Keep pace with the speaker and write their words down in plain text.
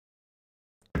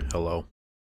Hello.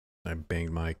 I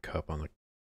banged my cup on the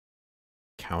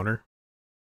counter.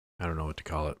 I don't know what to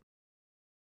call it.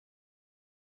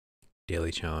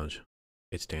 Daily challenge.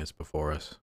 It stands before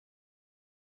us.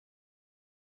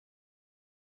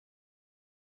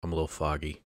 I'm a little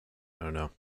foggy. I don't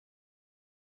know.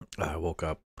 I woke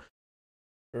up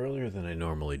earlier than I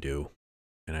normally do,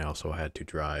 and I also had to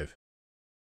drive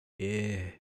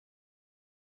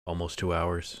almost 2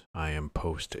 hours. I am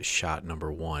post shot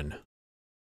number 1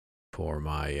 for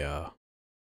my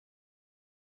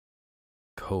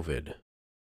COVID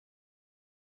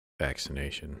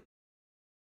vaccination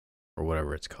or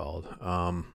whatever it's called.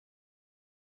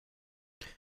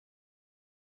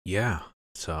 Yeah.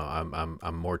 So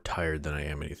I'm more tired than I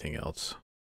am anything else.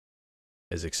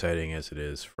 As exciting as it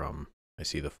is from I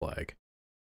see the flag.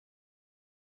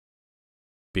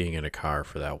 Being in a car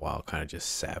for that while kind of just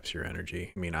saps your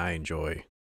energy. I mean, I enjoy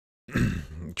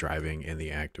driving and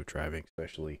the act of driving,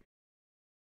 especially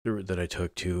the route that I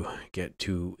took to get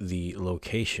to the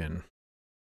location.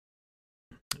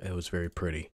 It was very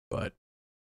pretty, but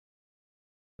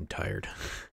I'm tired.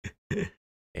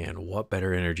 And what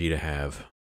better energy to have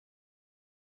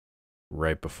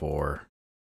right before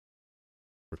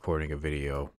recording a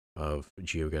video of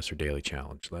Geoguessr Daily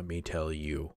Challenge? Let me tell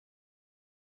you.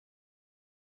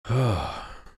 Yeah,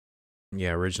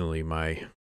 originally my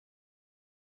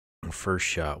first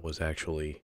shot was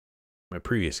actually, my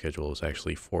previous schedule was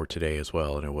actually for today as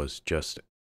well, and it was just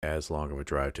as long of a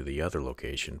drive to the other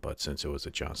location, but since it was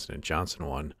a Johnson & Johnson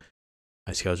one,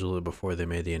 I scheduled it before they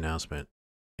made the announcement,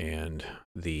 and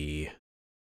the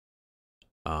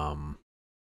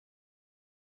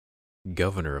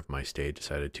governor of my state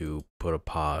decided to put a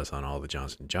pause on all the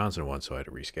Johnson & Johnson ones, so I had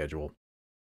to reschedule.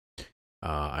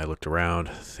 I looked around.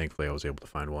 Thankfully, I was able to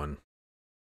find one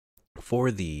for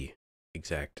the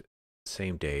exact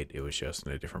same date. It was just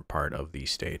in a different part of the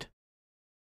state.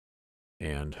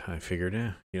 And I figured,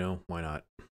 why not?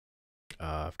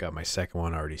 I've got my second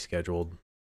one already scheduled.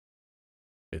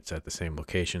 It's at the same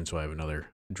location, so I have another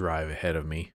drive ahead of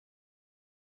me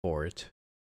for it.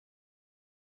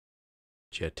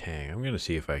 Jetang. I'm going to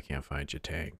see if I can't find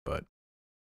Jetang, but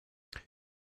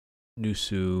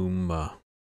Nusuma.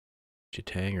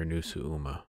 Jetang or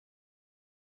Nusuuma.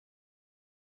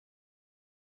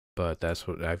 But that's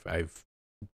what I've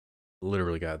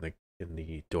literally gotten in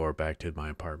the door back to my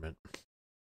apartment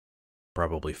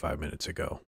probably 5 minutes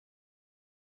ago.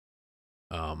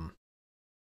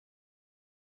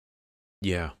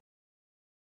 Yeah.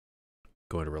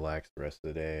 Going to relax the rest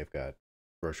of the day. I've got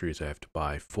groceries I have to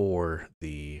buy for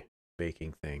the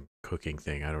baking thing, cooking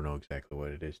thing. I don't know exactly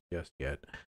what it is just yet.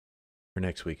 For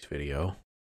next week's video,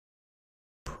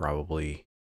 probably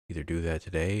either do that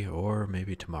today or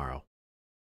maybe tomorrow.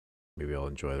 Maybe I'll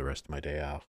enjoy the rest of my day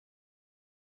off.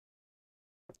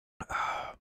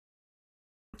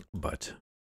 But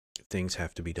things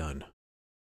have to be done.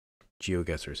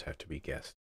 Geoguessrs have to be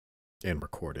guessed and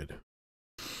recorded.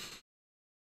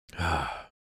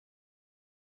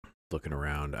 Looking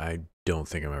around, I don't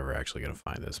think I'm ever actually going to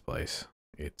find this place.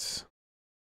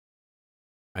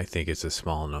 I think it's a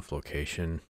small enough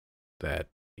location that,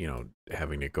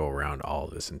 having to go around all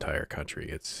this entire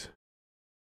country,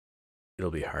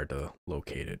 it'll be hard to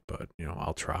locate it, but,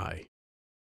 I'll try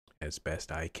as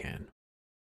best I can.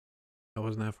 I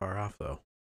wasn't that far off, though.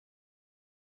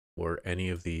 Were any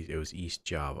of these, it was East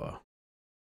Java.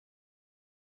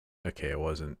 Okay, it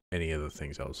wasn't any of the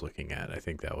things I was looking at. I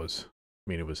think it was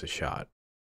a shot.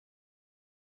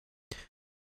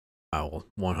 I will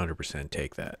 100%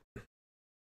 take that.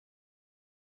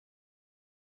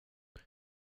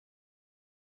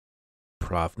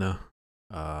 Pravna.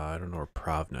 I don't know where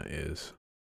Pravna is.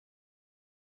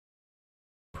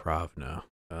 Pravna.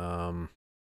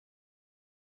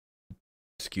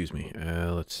 Excuse me.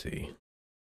 Let's see.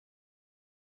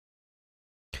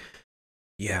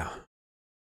 Yeah.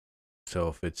 So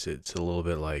if it's a little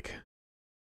bit like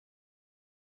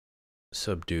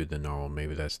subdued than normal,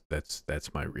 maybe that's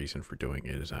my reason for doing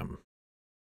it, is I'm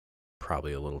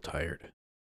probably a little tired.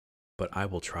 But I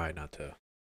will try not to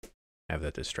have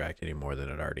that distract any more than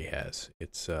it already has.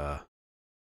 It's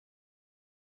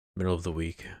middle of the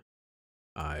week.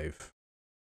 I've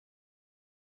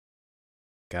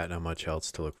got not much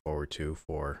else to look forward to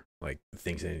for like the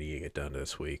things I need to get done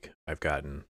this week. I've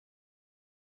gotten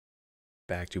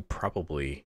back to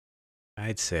probably,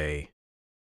 I'd say,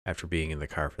 after being in the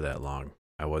car for that long,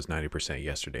 I was 90%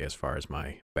 yesterday as far as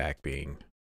my back being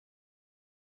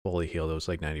fully healed. It was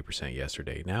like 90%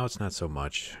 yesterday. Now it's not so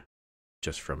much,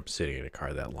 just from sitting in a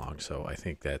car that long. So I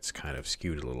think that's kind of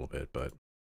skewed a little bit, but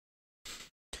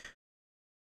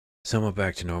somewhat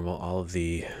back to normal. All of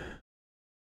the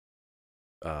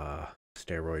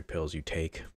steroid pills you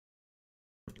take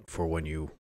for when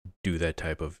you do that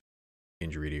type of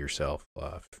injury to yourself.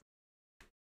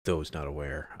 Those not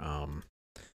aware, I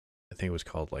think it was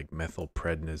called like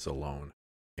methylprednisolone,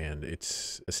 and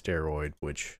it's a steroid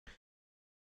which,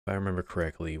 if I remember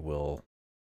correctly, will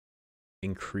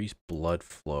increase blood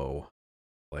flow.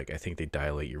 Like, I think they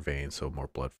dilate your veins, so more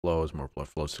blood flows to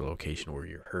the location where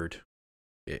you're hurt.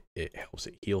 It helps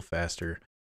it heal faster,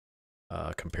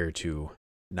 compared to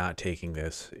not taking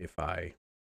this. If I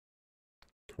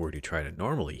were to try to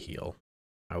normally heal,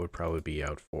 I would probably be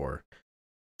out for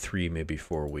 3, maybe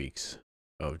 4 weeks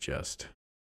of just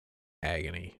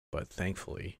agony. But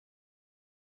thankfully,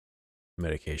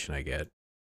 medication I get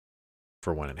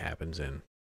for when it happens, and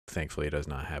thankfully it does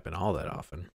not happen all that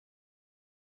often,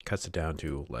 cuts it down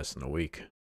to less than a week.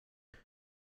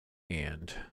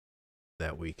 And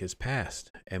that week is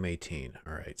past. M18.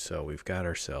 All right, so we've got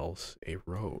ourselves a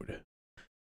road,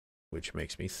 which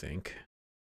makes me think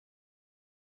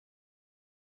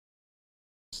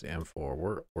it's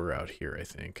M4. We're out here, I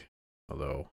think.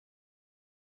 Although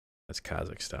that's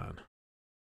Kazakhstan.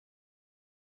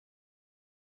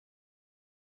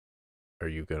 Are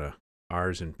you gonna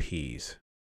R's and P's?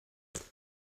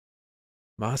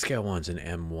 Moscow one's an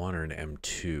M1 or an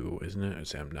M2, isn't it?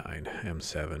 It's M9,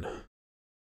 M7.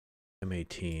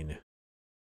 M18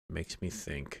 makes me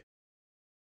think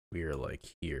we are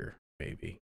like here,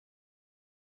 maybe.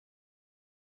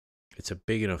 It's a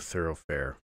big enough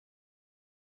thoroughfare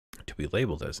to be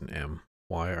labeled as an M.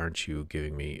 Why aren't you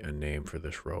giving me a name for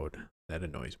this road? That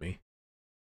annoys me.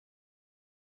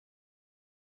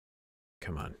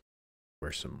 Come on.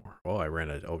 Where's some more? Oh, I ran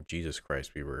a... Oh, Jesus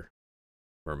Christ. We were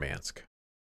Murmansk.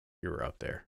 We were up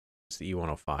there. It's the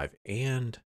E105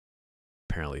 and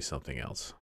apparently something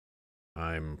else.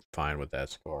 I'm fine with that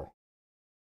score.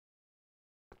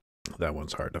 That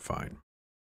one's hard to find.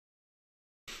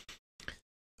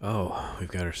 Oh, we've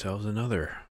got ourselves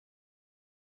another.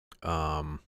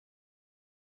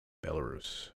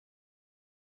 Belarus.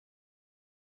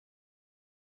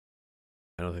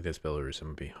 I don't think that's Belarus. I'm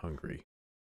gonna be Hungary.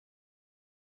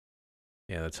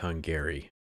 Yeah, that's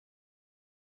Hungary.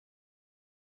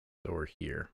 So we're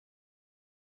here.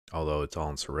 Although it's all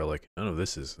in Cyrillic. None of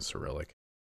this is in Cyrillic.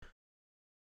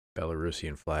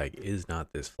 Belarusian flag is not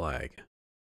this flag.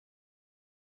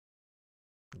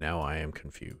 Now I am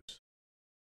confused.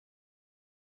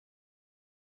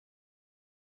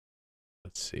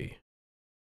 Let's see.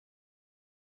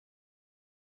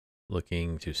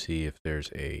 Looking to see if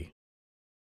there's a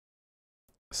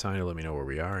sign to let me know where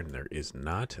we are, and there is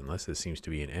not, unless this seems to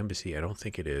be an embassy. I don't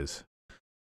think it is.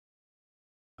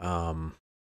 Oh,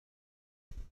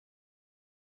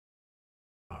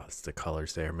 it's the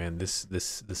colors there, man.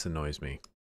 This annoys me.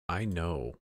 I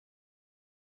know,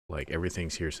 like,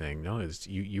 everything's here saying no. It's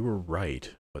you were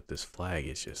right, but this flag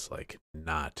is just like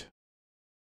not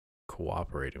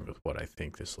cooperating with what I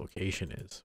think this location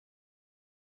is.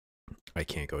 I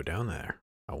can't go down there.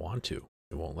 I want to.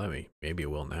 It won't let me. Maybe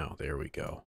it will now. There we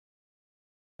go.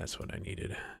 That's what I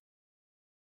needed.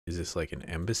 Is this like an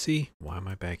embassy? Why am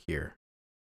I back here?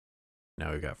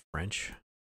 Now we've got French.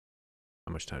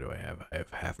 How much time do I have? I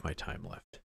have half my time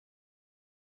left.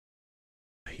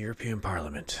 European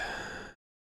Parliament.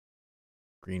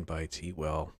 Green bites, eat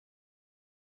well.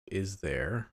 Is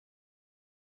there?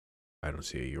 I don't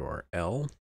see a URL.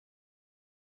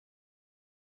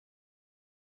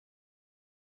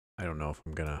 I don't know if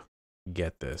I'm gonna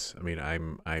get this. I mean,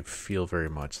 I feel very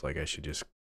much like I should just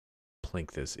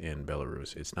plink this in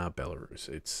Belarus. It's not Belarus.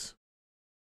 It's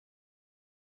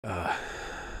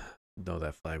no,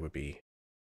 that flag would be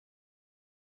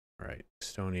all right.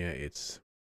 Estonia. It's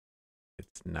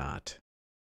not.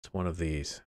 It's one of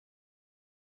these.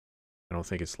 I don't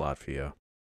think it's Latvia.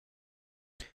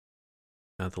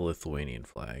 Not the Lithuanian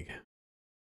flag.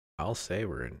 I'll say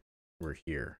we're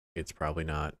here. It's probably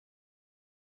not.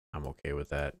 I'm okay with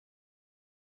that.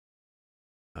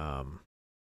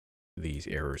 These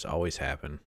errors always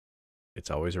happen. It's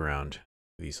always around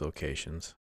these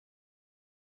locations.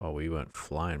 Oh, we went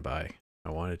flying by.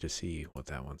 I wanted to see what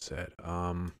that one said.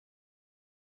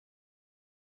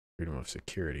 Freedom of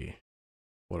security.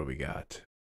 What do we got?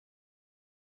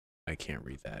 I can't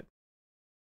read that.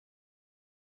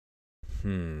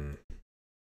 Can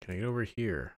I get over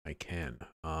here? I can.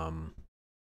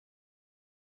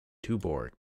 Tuborg.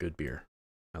 Good beer.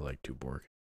 I like Tuborg.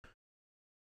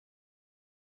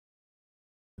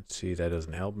 Let's see, that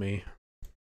doesn't help me.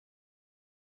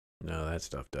 No, that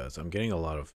stuff does. I'm getting a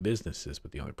lot of businesses,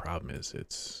 but the only problem is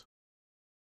it's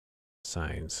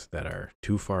signs that are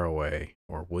too far away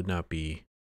or would not be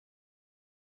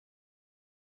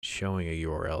showing a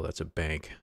URL. That's a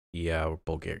bank. Yeah,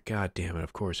 Bulgaria. God damn it!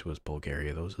 Of course it was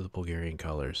Bulgaria. Those are the Bulgarian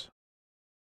colors.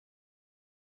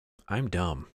 I'm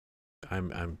dumb.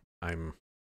 I'm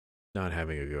not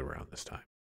having a good round this time.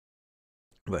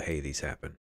 But hey, these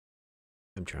happen.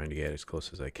 I'm trying to get as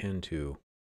close as I can to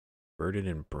Verdon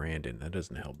and Brandon. That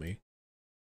doesn't help me.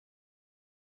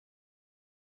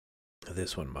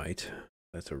 This one might.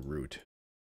 That's a route.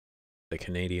 The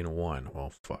Canadian one.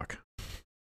 Well, fuck.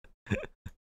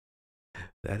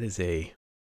 That is a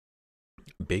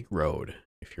big road,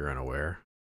 if you're unaware.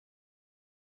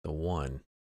 The one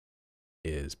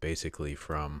is basically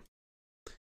from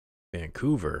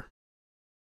Vancouver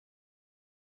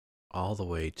all the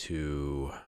way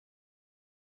to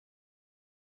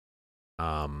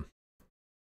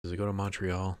does it go to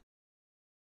Montreal?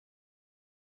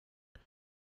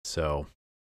 So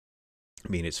I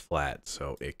mean it's flat,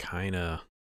 so it kind of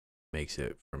makes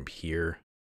it from here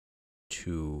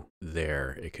to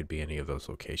there. It could be any of those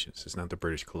locations. It's not the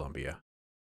British Columbia,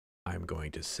 I'm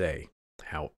going to say.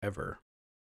 However,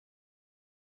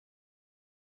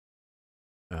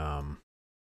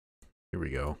 here we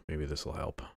go. Maybe this will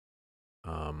help.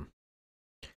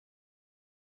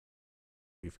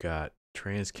 We've got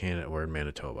Trans-Canada. We're in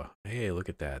Manitoba. Hey, look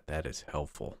at that. That is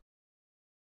helpful.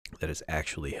 That is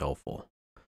actually helpful.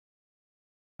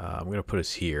 I'm going to put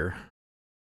us here. I'm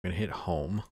going to hit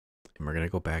home. And we're going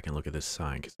to go back and look at this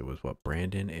sign because it was what?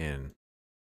 Verdon and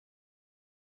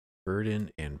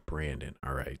Brandon.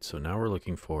 All right. So now we're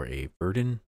looking for a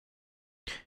Verdon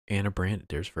and a Brandon.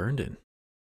 There's Verdon.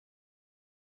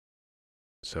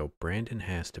 So Brandon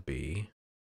has to be...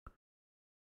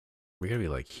 We got to be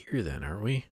like here then, aren't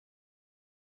we?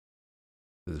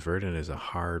 Because Verdon is a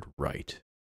hard right.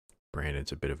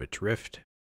 Brandon's a bit of a drift.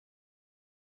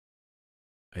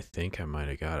 I think I might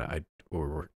have got it.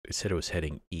 It said it was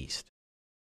heading east.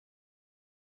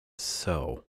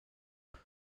 So,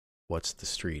 what's the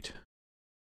street?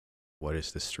 What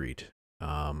is the street?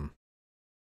 Is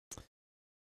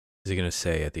it going to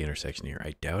say at the intersection here?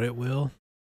 I doubt it will.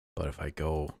 But if I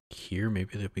go here,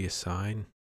 maybe there'll be a sign.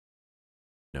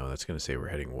 No, that's going to say we're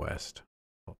heading west.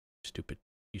 Oh, stupid.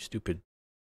 You stupid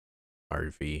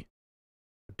RV.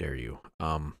 How dare you?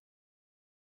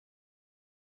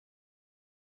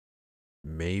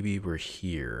 Maybe we're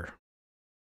here.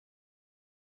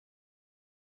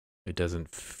 It doesn't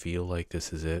feel like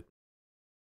this is it.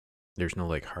 There's no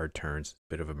like hard turns.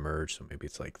 Bit of a merge, so maybe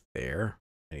it's like there.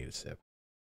 I need a sip.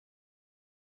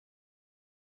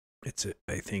 It's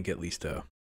I think at least a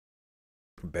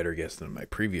better guess than my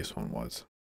previous one was.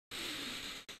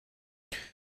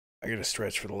 I gotta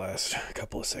stretch for the last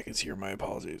couple of seconds here. My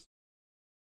apologies.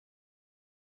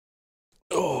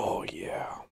 Oh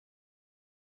yeah.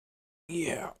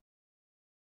 Yeah.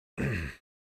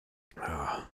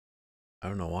 I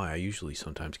don't know why. I usually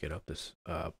sometimes get up this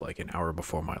like an hour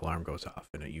before my alarm goes off,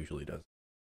 and it usually does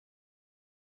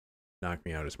knock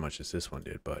me out as much as this one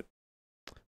did, but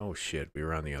oh shit, we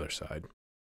were on the other side.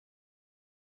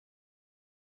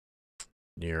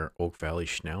 Near Oak Valley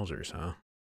Schnauzers, huh?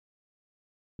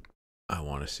 I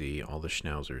want to see all the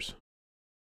Schnauzers.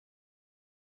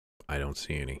 I don't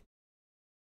see any.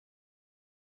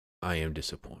 I am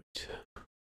disappointed.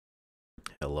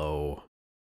 Hello,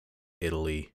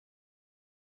 Italy,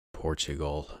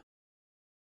 Portugal,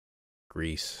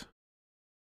 Greece.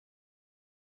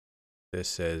 This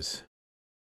says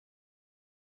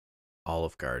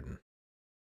Olive Garden.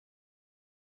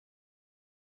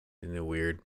 Isn't it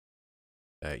weird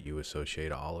that you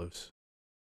associate olives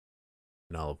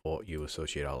and you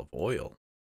associate olive oil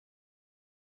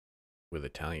with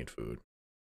Italian food,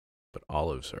 but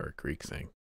olives are a Greek thing?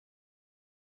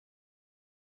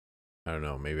 I don't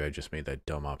know. Maybe I just made that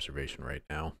dumb observation right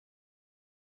now,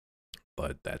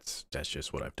 but that's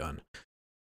just what I've done.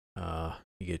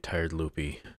 You get tired,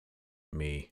 loopy,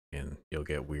 me, and you'll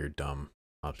get weird, dumb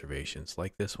observations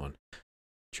like this one.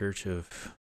 Church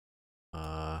of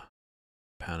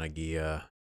Panagia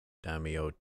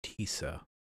Damiotissa.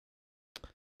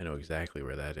 I know exactly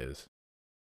where that is.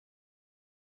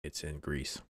 It's in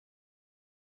Greece.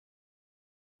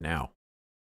 Now,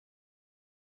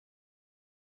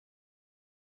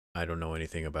 I don't know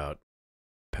anything about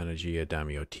Panagia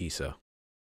Damiotissa.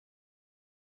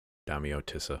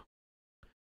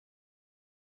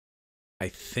 I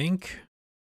think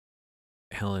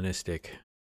Hellenistic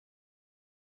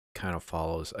kind of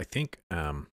follows. I think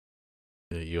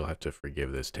you'll have to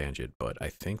forgive this tangent, but I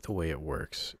think the way it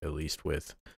works, at least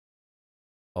with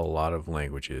a lot of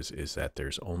languages, is that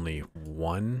there's only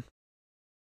one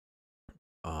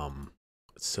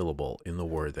syllable in the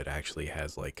word that actually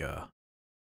has like a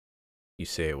you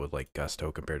say it with like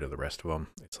gusto compared to the rest of them.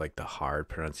 It's like the hard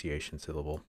pronunciation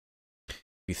syllable.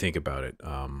 If you think about it,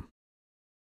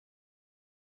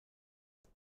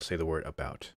 say the word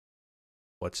about.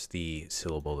 What's the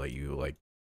syllable that you like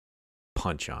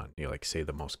punch on? You like say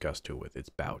the most gusto with? It's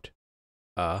bout.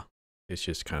 It's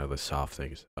just kind of the soft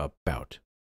things. About.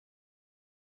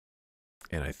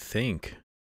 And I think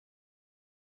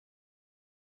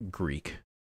Greek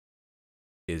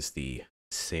is the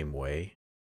same way.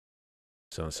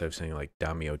 So instead of saying like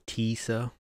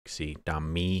damiotisa, see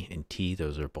dami and t,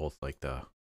 those are both like the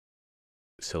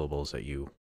syllables that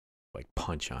you like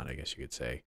punch on, I guess you could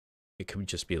say. It could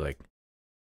just be like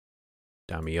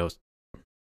damiotsa.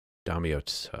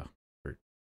 Or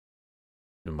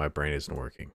my brain isn't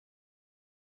working.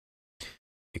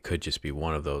 It could just be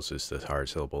one of those is the hard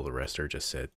syllable. The rest are just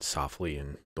said softly,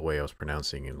 and the way I was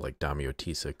pronouncing it, like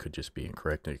damiotisa, could just be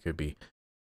incorrect. And it could be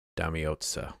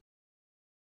damiotsa,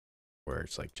 where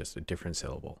it's like just a different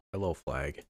syllable. Hello,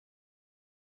 flag.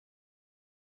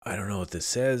 I don't know what this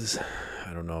says.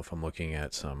 I don't know if I'm looking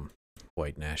at some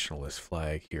white nationalist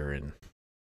flag here in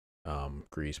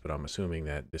Greece, but I'm assuming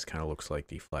that this kind of looks like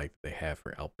the flag that they have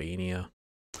for Albania.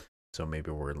 So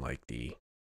maybe we're in like the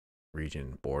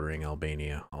region bordering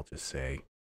Albania. I'll just say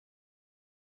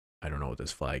I don't know what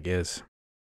this flag is.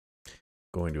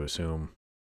 Going to assume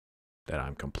that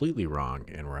I'm completely wrong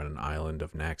and we're on an island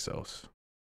of Naxos.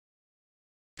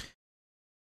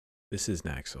 This is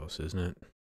Naxos, isn't it?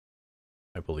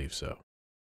 I believe so.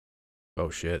 Oh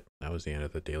shit, that was the end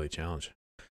of the daily challenge.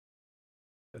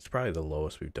 That's probably the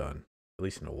lowest we've done, at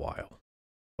least in a while.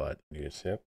 But need a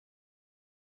sip.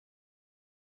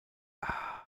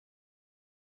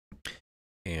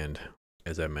 And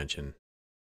as I mentioned,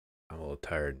 I'm a little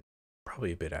tired,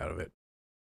 probably a bit out of it.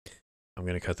 I'm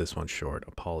going to cut this one short.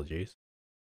 Apologies.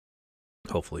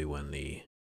 Hopefully when the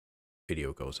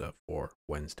video goes up for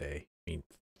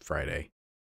Friday,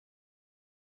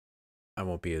 I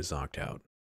won't be as knocked out.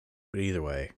 But either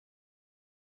way,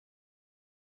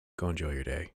 go enjoy your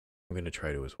day. I'm going to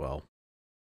try to as well.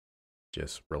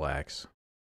 Just relax.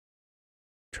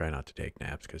 Try not to take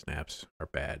naps because naps are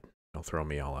bad. They'll throw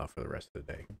me all out for the rest of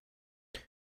the day.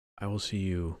 I will see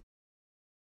you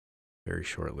very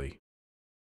shortly.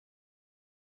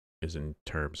 Is in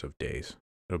terms of days.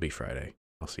 It'll be Friday.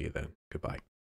 I'll see you then. Goodbye.